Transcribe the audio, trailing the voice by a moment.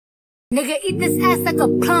Nigga, eat this ass like a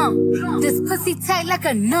plum. This pussy tight like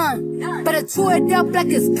a nun. Better chew it up like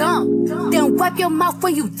it's gum. Then wipe your mouth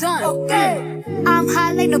when you done. Okay. I'm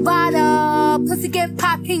high like Nevada. Pussy get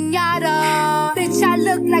pop pinata. Bitch, I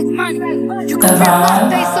look like money. You can print my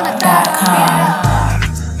face on the thigh.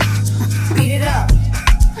 Beat it up.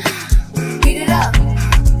 Beat it up.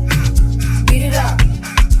 Beat it up.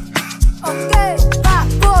 Okay.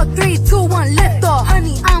 5, 4, 3, 2, 1, lift off.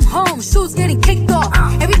 Honey, I'm home. Shoes getting kicked off.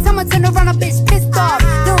 Every time I turn around, a bitch pissed off.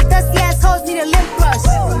 Little dusty assholes need a lip brush.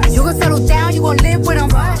 You gon' settle down, you gon' live with them.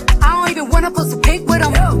 I don't even wanna post a pic with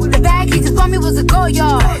him. The bag he just bought me was a go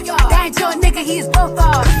yard. That ain't your nigga, he is both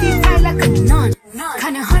off. He's tight like a nun.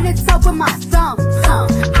 Kinda hundreds up with my thumb.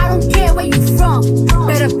 I don't care where you from.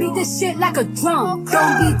 Better beat this shit like a drum.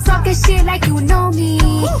 Don't be talking shit like you know me.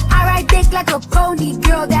 I ride dick like a pony.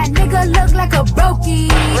 Girl, that nigga look like a brokey.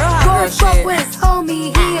 Go fuck with his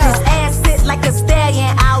homie here. His ass sit like a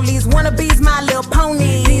stallion. All these wannabes my little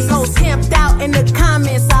pony. These hoes camped out in the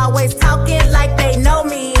comments, always talking like they know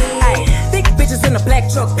me. Ay, thick bitches in a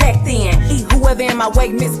black truck packed in. Eat whoever in my way,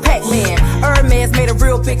 Miss Pac-Man. Hermes made a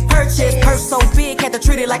real big purchase. Purse so big, had to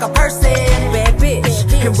treat it like a person. Bad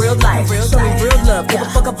bitch, in real life. Show me real love, give a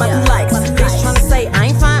fuck about them likes. Bitch tryna say I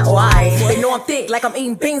ain't fine or I. They know I'm thick, like I'm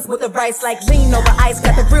eating beans with the rice. Like lean over ice,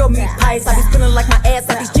 got the real meat pies. I be feeling like my ass,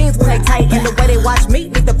 like these jeans play tight. And the way they watch me,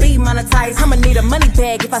 need to be monetized. I'ma need a money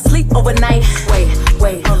bag if I sleep overnight. Wait.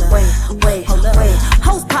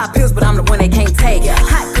 Hoes pop pills, but I'm the one they can't take.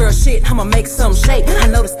 Hot girl shit, I'ma make some shake. I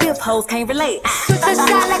know the stiff hoes can't relate. Shoot your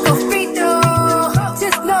shot like a free throw.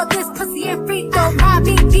 Just know this pussy ain't free throw. My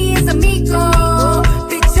BP is amigo.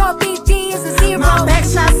 Bitch, your BP is a zero. My back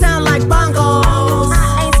shots sound like bongos.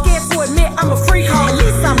 Ain't scared to admit I'm a freak hoe. At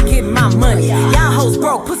least I'm getting my money. Y'all hoes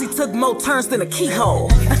broke, pussy took more turns than a keyhole.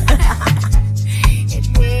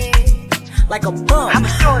 Like a bum. I'm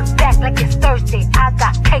throwing back like it's Thursday. I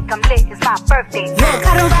got cake, I'm lit, it's my birthday. Look,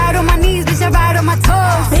 I don't ride on my knees, bitch, I ride on my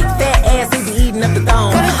toes. Big fat ass, they be eating up the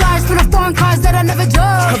thong. Got a garage full of foreign cars that I never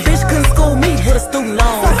drove. A bitch couldn't school me with a student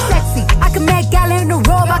loan. So sexy, I can make gala in the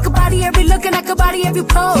robe. I could body every look and I could body every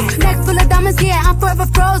pose. Neck full of diamonds, yeah, I'm forever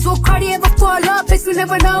froze. Will Cardi ever fall up? Bitch, we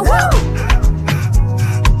never know. Woo!